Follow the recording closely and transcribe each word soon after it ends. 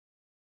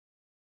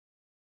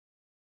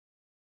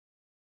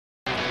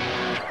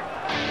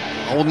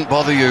I wouldn't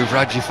bother you,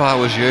 Raj, if I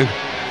was you.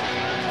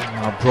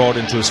 Broad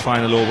into his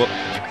final over.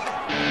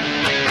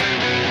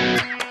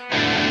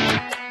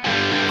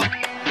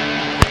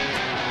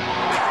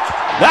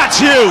 That's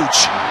huge!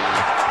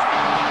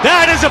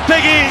 That is a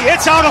biggie!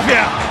 It's out of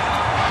here!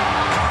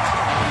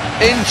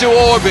 Into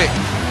orbit.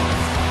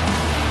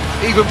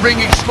 Even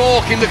bringing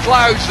smoke in the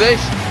clouds, this.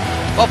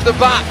 Off the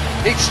bat,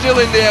 it's still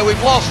in there. We've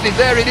lost it.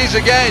 There it is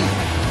again.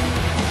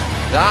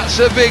 That's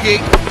a biggie.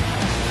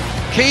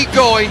 Keep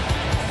going.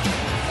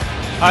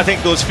 I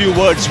think those few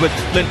words with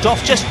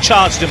Flintoff just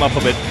charged him up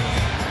a bit.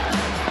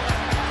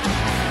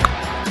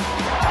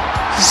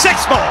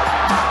 6 more!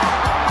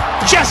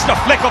 Just a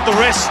flick of the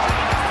wrist.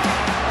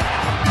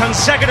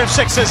 Consecutive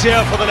sixes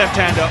here for the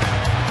left-hander.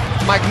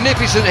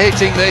 Magnificent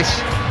hitting this.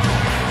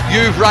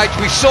 You've right,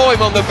 we saw him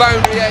on the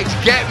boundary edge.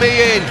 Get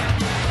me in.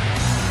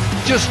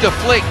 Just a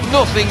flick,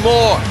 nothing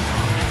more.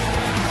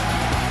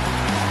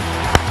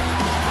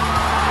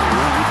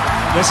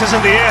 This is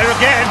in the air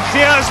again.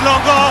 Here's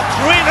longer,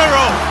 3 in a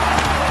row.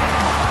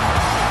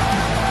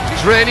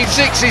 It's raining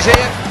sixes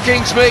here.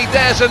 Kingsmead,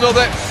 there's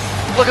another.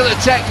 Look at the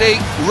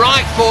technique.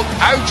 Right foot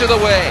out of the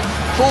way.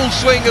 Full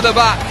swing of the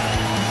bat.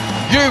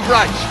 You've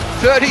right,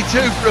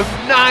 32 from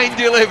 9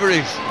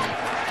 deliveries.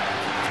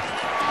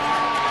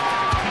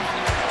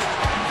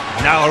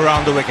 Now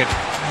around the wicket.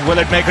 Will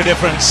it make a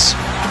difference?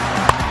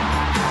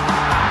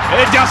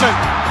 It doesn't.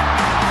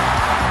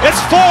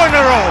 It's 4 in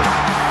a row.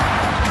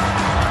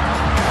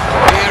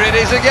 Here it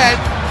is again.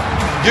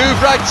 You've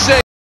right,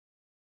 6.